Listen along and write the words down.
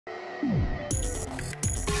Hey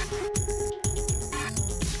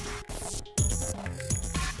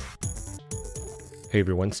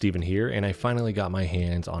everyone, Steven here, and I finally got my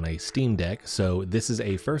hands on a Steam Deck, so this is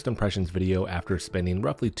a first impressions video after spending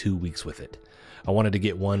roughly 2 weeks with it. I wanted to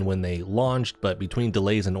get one when they launched, but between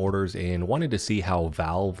delays and orders and wanted to see how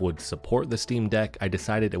Valve would support the Steam Deck, I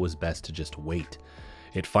decided it was best to just wait.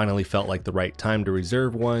 It finally felt like the right time to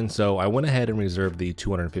reserve one, so I went ahead and reserved the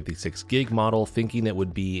 256 gig model, thinking it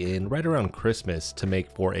would be in right around Christmas to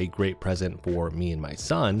make for a great present for me and my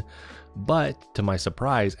son. But to my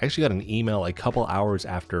surprise, I actually got an email a couple hours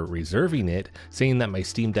after reserving it saying that my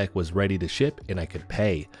Steam Deck was ready to ship and I could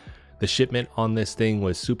pay. The shipment on this thing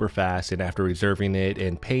was super fast, and after reserving it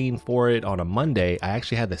and paying for it on a Monday, I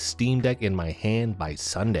actually had the Steam Deck in my hand by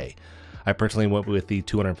Sunday. I personally went with the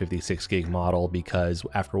 256 gig model because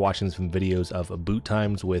after watching some videos of boot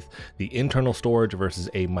times with the internal storage versus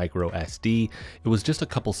a micro SD, it was just a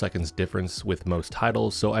couple seconds difference with most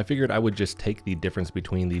titles, so I figured I would just take the difference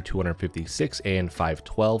between the 256 and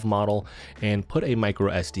 512 model and put a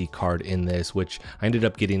micro SD card in this, which I ended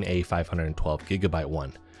up getting a 512 gigabyte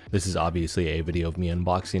one. This is obviously a video of me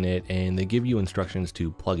unboxing it, and they give you instructions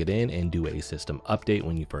to plug it in and do a system update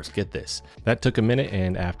when you first get this. That took a minute,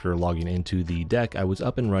 and after logging into the deck, I was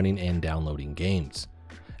up and running and downloading games.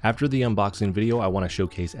 After the unboxing video, I want to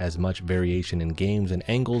showcase as much variation in games and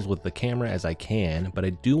angles with the camera as I can, but I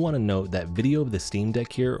do want to note that video of the Steam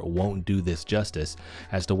Deck here won't do this justice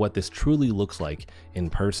as to what this truly looks like in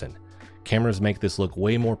person. Cameras make this look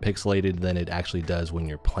way more pixelated than it actually does when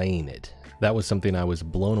you're playing it. That was something I was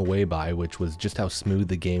blown away by, which was just how smooth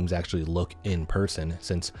the games actually look in person,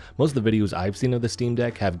 since most of the videos I've seen of the Steam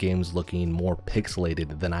Deck have games looking more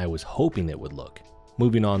pixelated than I was hoping it would look.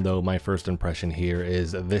 Moving on though, my first impression here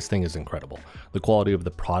is this thing is incredible. The quality of the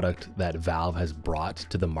product that Valve has brought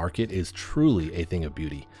to the market is truly a thing of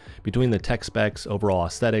beauty. Between the tech specs, overall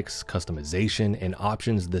aesthetics, customization, and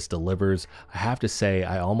options this delivers, I have to say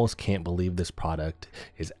I almost can't believe this product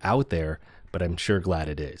is out there, but I'm sure glad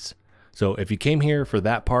it is. So if you came here for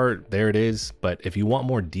that part, there it is, but if you want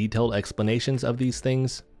more detailed explanations of these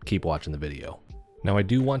things, keep watching the video. Now I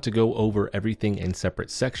do want to go over everything in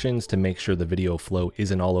separate sections to make sure the video flow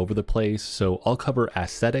isn't all over the place, so I'll cover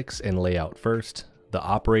aesthetics and layout first, the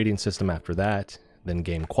operating system after that, then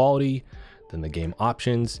game quality, then the game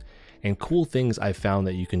options, and cool things I found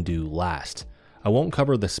that you can do last. I won't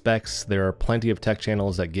cover the specs. There are plenty of tech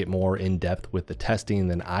channels that get more in depth with the testing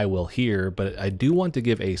than I will here, but I do want to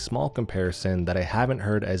give a small comparison that I haven't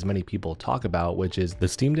heard as many people talk about, which is the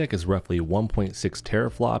Steam Deck is roughly 1.6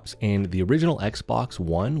 teraflops, and the original Xbox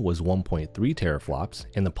One was 1.3 teraflops,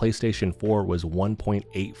 and the PlayStation 4 was 1.84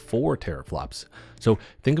 teraflops. So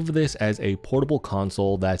think of this as a portable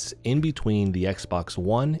console that's in between the Xbox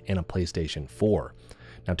One and a PlayStation 4.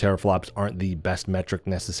 Now, teraflops aren't the best metric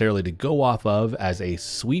necessarily to go off of. As a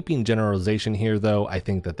sweeping generalization here though, I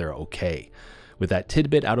think that they're okay. With that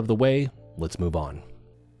tidbit out of the way, let's move on.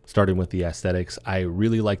 Starting with the aesthetics, I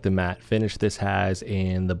really like the matte finish this has,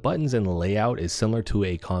 and the buttons and layout is similar to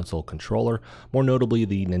a console controller, more notably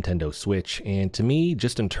the Nintendo Switch, and to me,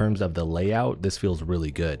 just in terms of the layout, this feels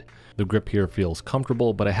really good. The grip here feels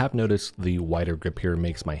comfortable, but I have noticed the wider grip here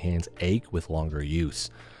makes my hands ache with longer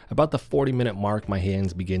use. About the 40-minute mark, my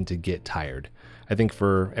hands begin to get tired. I think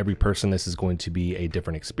for every person this is going to be a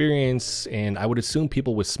different experience, and I would assume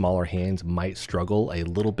people with smaller hands might struggle a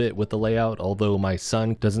little bit with the layout, although my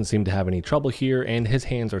son doesn't seem to have any trouble here and his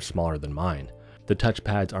hands are smaller than mine. The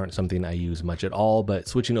touchpads aren't something I use much at all, but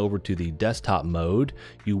switching over to the desktop mode,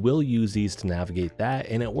 you will use these to navigate that,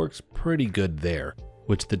 and it works pretty good there,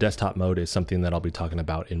 which the desktop mode is something that I'll be talking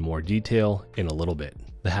about in more detail in a little bit.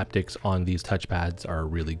 The haptics on these touchpads are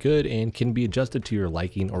really good and can be adjusted to your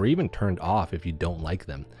liking or even turned off if you don't like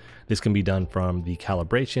them. This can be done from the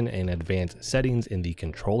calibration and advanced settings in the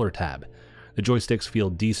controller tab. The joysticks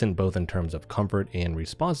feel decent both in terms of comfort and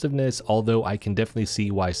responsiveness, although I can definitely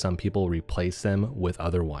see why some people replace them with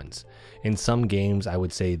other ones. In some games, I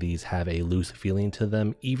would say these have a loose feeling to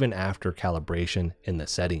them even after calibration in the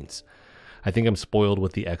settings. I think I'm spoiled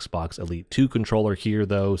with the Xbox Elite 2 controller here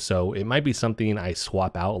though, so it might be something I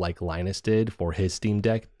swap out like Linus did for his Steam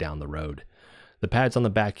Deck down the road. The pads on the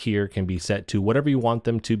back here can be set to whatever you want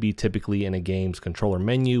them to be typically in a game's controller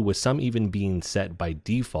menu, with some even being set by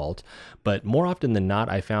default, but more often than not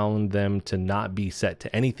I found them to not be set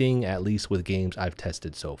to anything, at least with games I've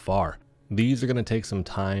tested so far. These are going to take some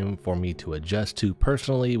time for me to adjust to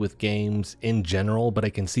personally with games in general, but I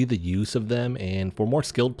can see the use of them, and for more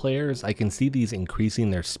skilled players, I can see these increasing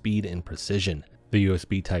their speed and precision. The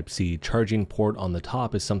USB Type-C charging port on the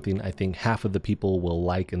top is something I think half of the people will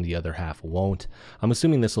like and the other half won't. I'm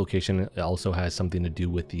assuming this location also has something to do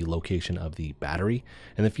with the location of the battery.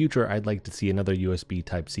 In the future, I'd like to see another USB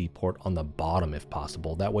Type-C port on the bottom if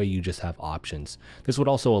possible. That way you just have options. This would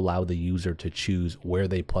also allow the user to choose where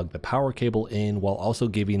they plug the power cable in while also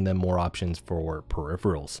giving them more options for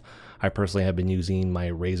peripherals. I personally have been using my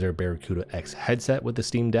Razer Barracuda X headset with the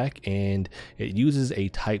Steam Deck, and it uses a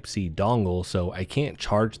Type-C dongle, so I can't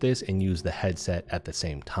charge this and use the headset at the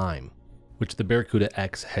same time. Which the Barracuda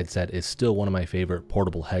X headset is still one of my favorite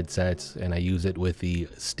portable headsets, and I use it with the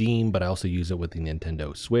Steam, but I also use it with the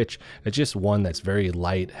Nintendo Switch. It's just one that's very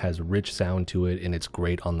light, has rich sound to it, and it's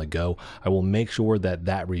great on the go. I will make sure that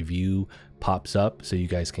that review pops up so you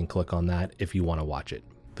guys can click on that if you want to watch it.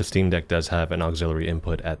 The Steam Deck does have an auxiliary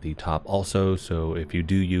input at the top also, so if you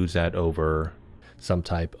do use that over some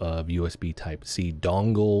type of USB Type-C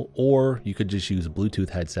dongle, or you could just use Bluetooth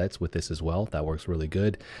headsets with this as well, that works really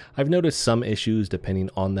good. I've noticed some issues depending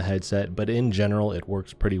on the headset, but in general it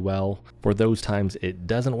works pretty well. For those times it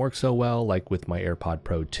doesn't work so well, like with my AirPod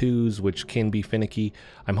Pro 2s, which can be finicky,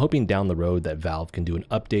 I'm hoping down the road that Valve can do an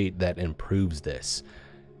update that improves this.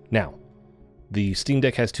 Now, the Steam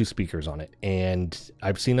Deck has 2 speakers on it, and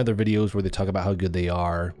I've seen other videos where they talk about how good they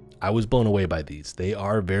are. I was blown away by these. They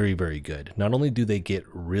are very, very good. Not only do they get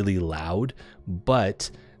really loud, but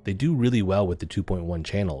they do really well with the 2.1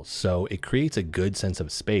 channels, so it creates a good sense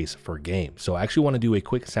of space for games. So I actually want to do a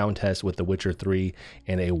quick sound test with The Witcher 3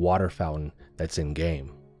 and a water fountain that's in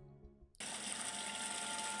game.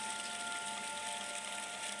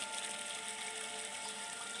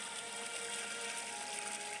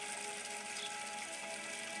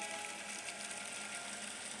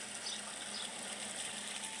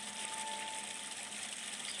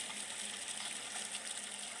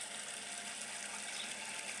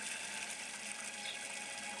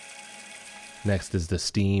 Next is the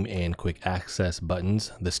Steam and Quick Access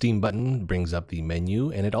buttons. The Steam button brings up the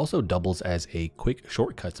menu, and it also doubles as a Quick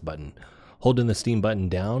Shortcuts button. Holding the Steam button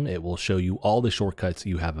down, it will show you all the shortcuts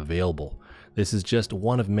you have available. This is just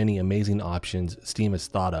one of many amazing options Steam has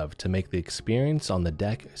thought of to make the experience on the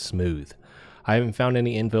deck smooth. I haven't found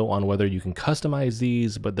any info on whether you can customize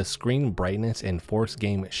these, but the screen brightness and force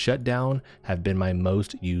game shutdown have been my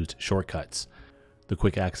most used shortcuts. The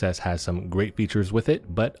Quick Access has some great features with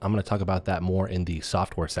it, but I'm going to talk about that more in the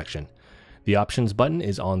software section. The options button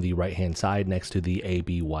is on the right hand side next to the A,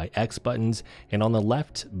 B, Y, X buttons, and on the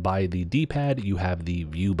left by the D-pad you have the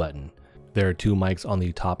view button. There are 2 mics on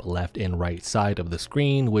the top left and right side of the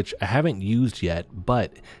screen, which I haven't used yet,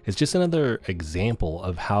 but it's just another example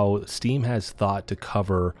of how Steam has thought to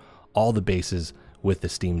cover all the bases with the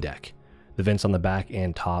Steam Deck. The vents on the back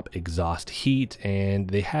and top exhaust heat, and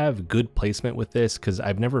they have good placement with this because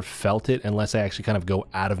I've never felt it unless I actually kind of go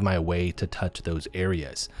out of my way to touch those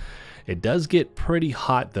areas. It does get pretty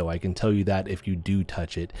hot though, I can tell you that if you do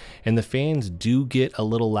touch it, and the fans do get a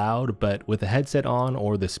little loud, but with the headset on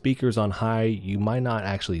or the speakers on high, you might not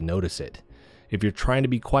actually notice it. If you're trying to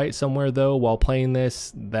be quiet somewhere though while playing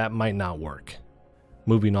this, that might not work.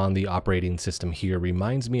 Moving on, the operating system here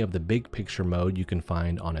reminds me of the big picture mode you can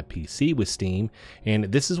find on a PC with Steam, and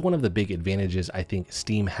this is one of the big advantages I think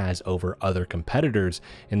Steam has over other competitors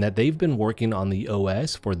in that they've been working on the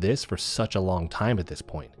OS for this for such a long time at this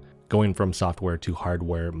point. Going from software to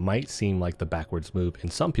hardware might seem like the backwards move in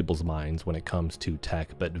some people's minds when it comes to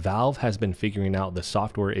tech, but Valve has been figuring out the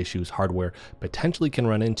software issues hardware potentially can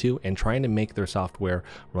run into and trying to make their software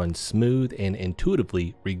run smooth and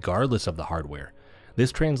intuitively regardless of the hardware.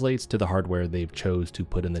 This translates to the hardware they've chose to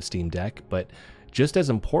put in the Steam Deck, but just as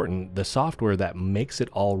important, the software that makes it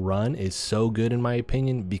all run is so good in my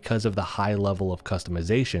opinion because of the high level of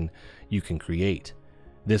customization you can create.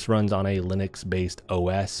 This runs on a Linux-based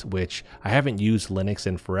OS, which I haven't used Linux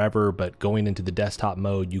in forever, but going into the desktop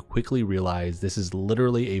mode, you quickly realize this is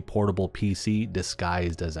literally a portable PC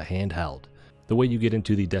disguised as a handheld. The way you get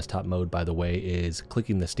into the desktop mode, by the way, is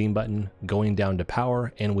clicking the Steam button, going down to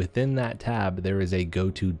power, and within that tab, there is a go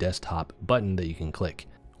to desktop button that you can click.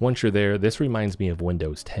 Once you're there, this reminds me of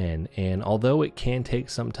Windows 10, and although it can take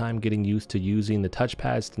some time getting used to using the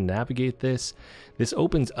touchpads to navigate this, this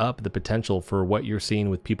opens up the potential for what you're seeing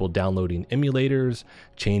with people downloading emulators,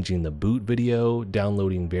 changing the boot video,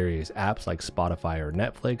 downloading various apps like Spotify or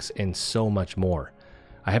Netflix, and so much more.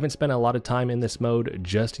 I haven't spent a lot of time in this mode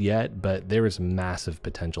just yet, but there is massive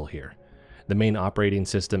potential here. The main operating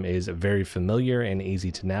system is very familiar and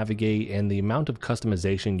easy to navigate, and the amount of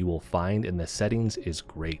customization you will find in the settings is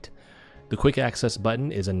great. The quick access button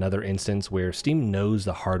is another instance where Steam knows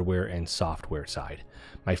the hardware and software side.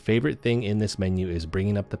 My favorite thing in this menu is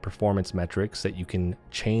bringing up the performance metrics that you can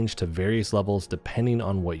change to various levels depending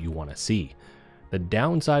on what you want to see. The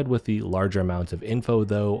downside with the larger amounts of info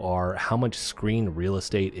though are how much screen real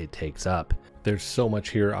estate it takes up. There's so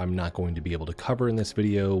much here I'm not going to be able to cover in this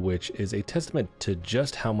video, which is a testament to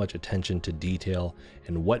just how much attention to detail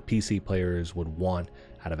and what PC players would want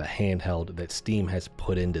out of a handheld that Steam has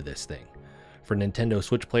put into this thing. For Nintendo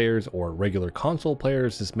Switch players or regular console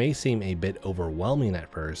players, this may seem a bit overwhelming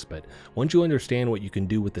at first, but once you understand what you can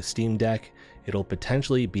do with the Steam Deck, it'll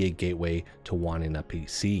potentially be a gateway to wanting a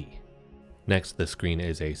PC. Next, the screen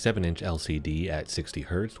is a 7-inch LCD at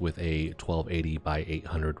 60Hz with a 1280 by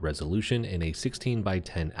 800 resolution and a 16 by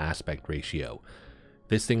 10 aspect ratio.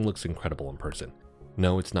 This thing looks incredible in person.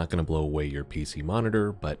 No, it's not going to blow away your PC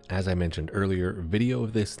monitor, but as I mentioned earlier, video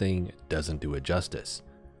of this thing doesn't do it justice.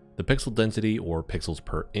 The pixel density, or pixels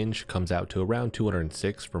per inch, comes out to around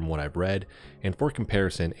 206 from what I've read, and for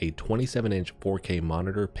comparison, a 27-inch 4K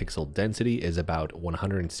monitor pixel density is about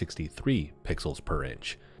 163 pixels per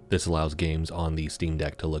inch. This allows games on the Steam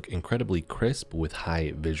Deck to look incredibly crisp with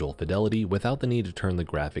high visual fidelity without the need to turn the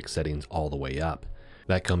graphics settings all the way up.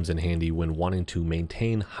 That comes in handy when wanting to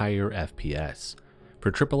maintain higher FPS.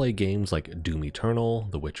 For AAA games like Doom Eternal,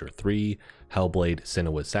 The Witcher 3, Hellblade: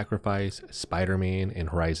 Senua's Sacrifice, Spider-Man, and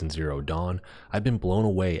Horizon Zero Dawn, I've been blown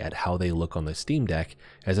away at how they look on the Steam Deck,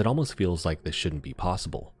 as it almost feels like this shouldn't be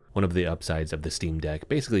possible. One of the upsides of the Steam Deck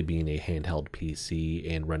basically being a handheld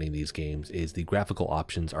PC and running these games is the graphical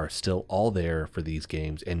options are still all there for these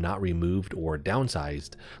games and not removed or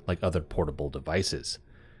downsized like other portable devices.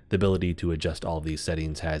 The ability to adjust all of these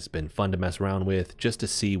settings has been fun to mess around with just to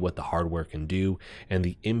see what the hardware can do and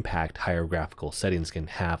the impact higher graphical settings can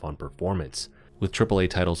have on performance. With AAA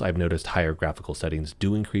titles, I've noticed higher graphical settings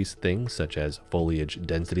do increase things such as foliage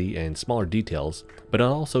density and smaller details, but it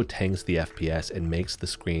also tanks the FPS and makes the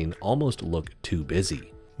screen almost look too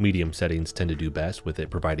busy. Medium settings tend to do best, with it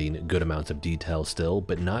providing good amounts of detail still,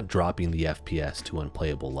 but not dropping the FPS to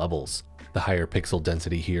unplayable levels. The higher pixel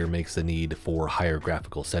density here makes the need for higher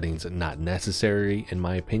graphical settings not necessary, in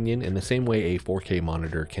my opinion, in the same way a 4K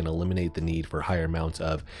monitor can eliminate the need for higher amounts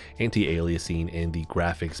of anti-aliasing and the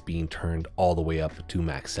graphics being turned all the way up to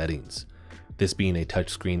max settings. This being a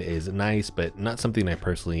touchscreen is nice, but not something I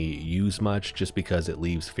personally use much just because it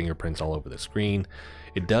leaves fingerprints all over the screen.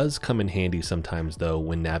 It does come in handy sometimes though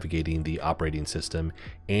when navigating the operating system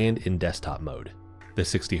and in desktop mode. The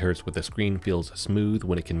 60Hz with the screen feels smooth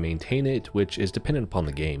when it can maintain it, which is dependent upon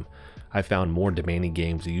the game. I found more demanding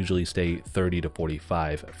games usually stay 30 to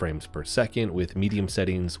 45 frames per second with medium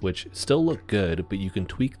settings, which still look good, but you can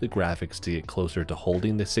tweak the graphics to get closer to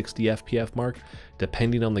holding the 60 FPS mark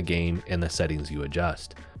depending on the game and the settings you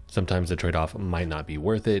adjust. Sometimes the trade-off might not be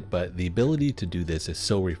worth it, but the ability to do this is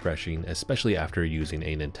so refreshing, especially after using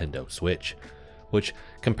a Nintendo Switch. Which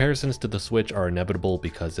comparisons to the Switch are inevitable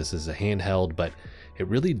because this is a handheld, but it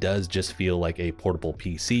really does just feel like a portable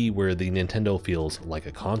PC where the Nintendo feels like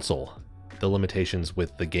a console. The limitations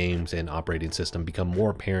with the games and operating system become more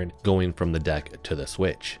apparent going from the deck to the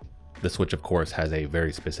Switch. The Switch of course has a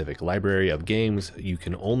very specific library of games you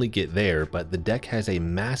can only get there, but the deck has a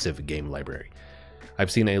massive game library.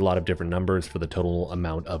 I've seen a lot of different numbers for the total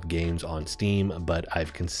amount of games on Steam, but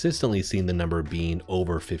I've consistently seen the number being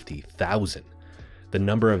over 50,000. The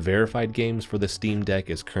number of verified games for the Steam Deck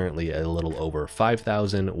is currently a little over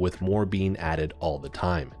 5,000, with more being added all the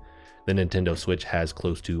time. The Nintendo Switch has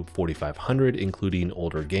close to 4,500, including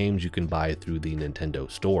older games you can buy through the Nintendo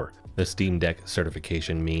Store. The Steam Deck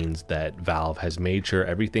certification means that Valve has made sure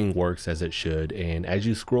everything works as it should, and as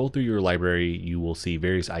you scroll through your library, you will see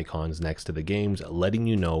various icons next to the games letting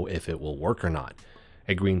you know if it will work or not.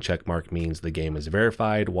 A green check mark means the game is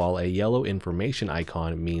verified, while a yellow information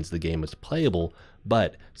icon means the game is playable,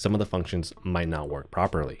 but some of the functions might not work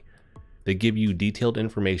properly. They give you detailed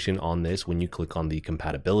information on this when you click on the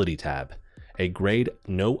compatibility tab. A grayed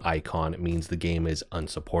no icon means the game is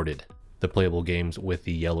unsupported. The playable games with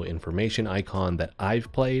the yellow information icon that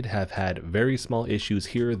I've played have had very small issues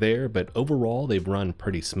here or there, but overall they've run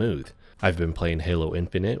pretty smooth. I've been playing Halo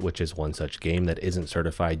Infinite, which is one such game that isn't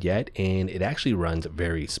certified yet, and it actually runs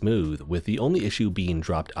very smooth, with the only issue being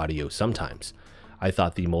dropped audio sometimes. I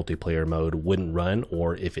thought the multiplayer mode wouldn't run,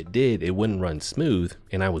 or if it did, it wouldn't run smooth,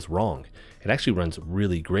 and I was wrong. It actually runs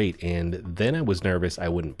really great, and then I was nervous I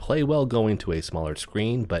wouldn't play well going to a smaller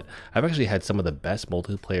screen, but I've actually had some of the best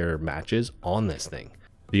multiplayer matches on this thing.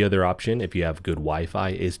 The other option, if you have good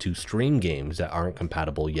Wi-Fi, is to stream games that aren't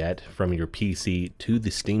compatible yet from your PC to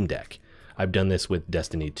the Steam Deck. I've done this with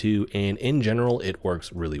Destiny 2, and in general it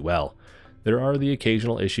works really well. There are the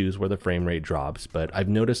occasional issues where the frame rate drops, but I've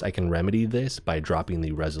noticed I can remedy this by dropping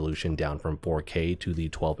the resolution down from 4K to the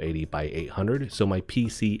 1280 by 800 so my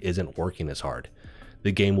PC isn't working as hard.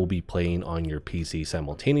 The game will be playing on your PC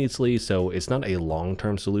simultaneously, so it's not a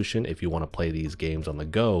long-term solution if you want to play these games on the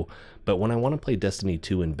go, but when I want to play Destiny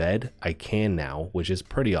 2 in bed, I can now, which is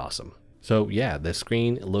pretty awesome. So yeah, the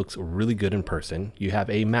screen looks really good in person. You have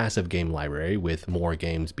a massive game library with more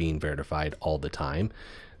games being verified all the time.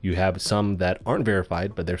 You have some that aren't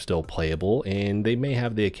verified, but they're still playable, and they may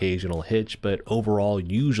have the occasional hitch, but overall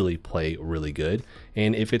usually play really good.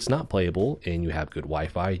 And if it's not playable and you have good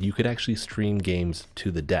Wi-Fi, you could actually stream games to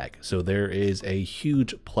the deck. So there is a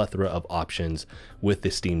huge plethora of options with the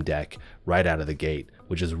Steam Deck right out of the gate,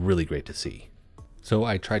 which is really great to see. So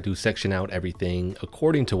I tried to section out everything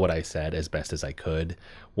according to what I said as best as I could.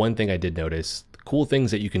 One thing I did notice, cool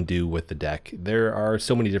things that you can do with the deck. There are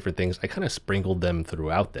so many different things. I kind of sprinkled them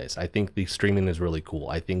throughout this. I think the streaming is really cool.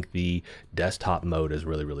 I think the desktop mode is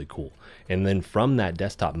really, really cool. And then from that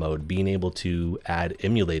desktop mode, being able to add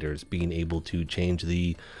emulators, being able to change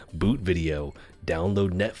the boot video,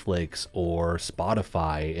 download Netflix or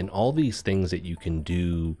Spotify, and all these things that you can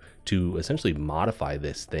do to essentially modify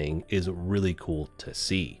this thing is really cool to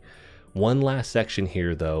see. One last section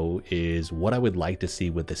here though is what I would like to see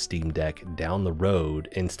with the Steam Deck down the road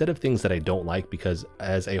instead of things that I don't like, because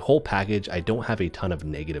as a whole package I don't have a ton of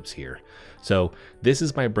negatives here. So this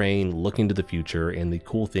is my brain looking to the future and the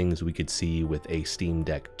cool things we could see with a Steam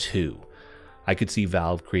Deck 2. I could see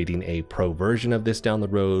Valve creating a pro version of this down the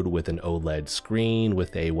road with an OLED screen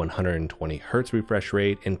with a 120Hz refresh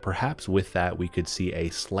rate, and perhaps with that we could see a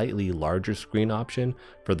slightly larger screen option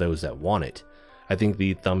for those that want it. I think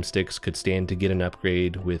the thumbsticks could stand to get an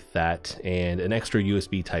upgrade with that, and an extra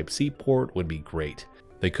USB Type-C port would be great.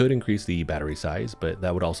 They could increase the battery size, but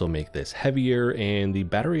that would also make this heavier, and the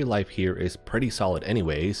battery life here is pretty solid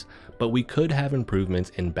anyways, but we could have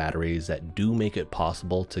improvements in batteries that do make it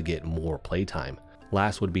possible to get more playtime.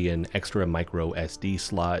 Last would be an extra micro SD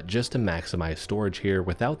slot just to maximize storage here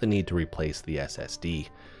without the need to replace the SSD.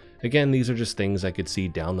 Again, these are just things I could see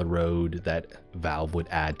down the road that Valve would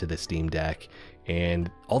add to the Steam Deck, and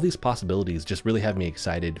all these possibilities just really have me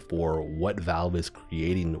excited for what Valve is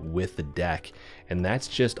creating with the deck, and that's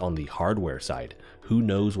just on the hardware side. Who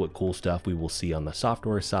knows what cool stuff we will see on the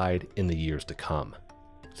software side in the years to come.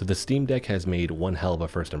 So the Steam Deck has made one hell of a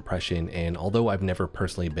first impression, and although I've never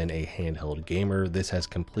personally been a handheld gamer, this has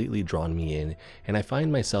completely drawn me in, and I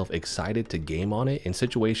find myself excited to game on it in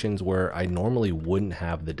situations where I normally wouldn't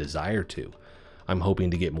have the desire to. I'm hoping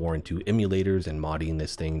to get more into emulators and modding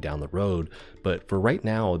this thing down the road, but for right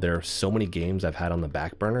now there are so many games I've had on the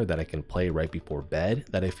back burner that I can play right before bed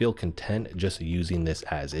that I feel content just using this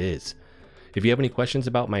as is. If you have any questions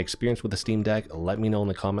about my experience with the Steam Deck, let me know in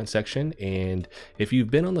the comment section, and if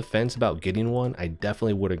you've been on the fence about getting one, I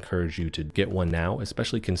definitely would encourage you to get one now,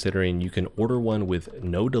 especially considering you can order one with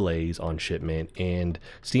no delays on shipment, and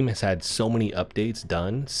Steam has had so many updates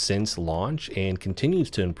done since launch and continues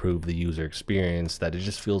to improve the user experience that it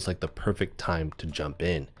just feels like the perfect time to jump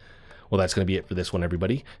in. Well, that's going to be it for this one,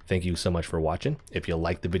 everybody. Thank you so much for watching. If you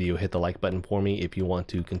liked the video, hit the like button for me. If you want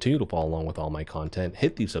to continue to follow along with all my content,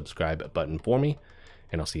 hit the subscribe button for me,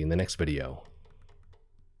 and I'll see you in the next video.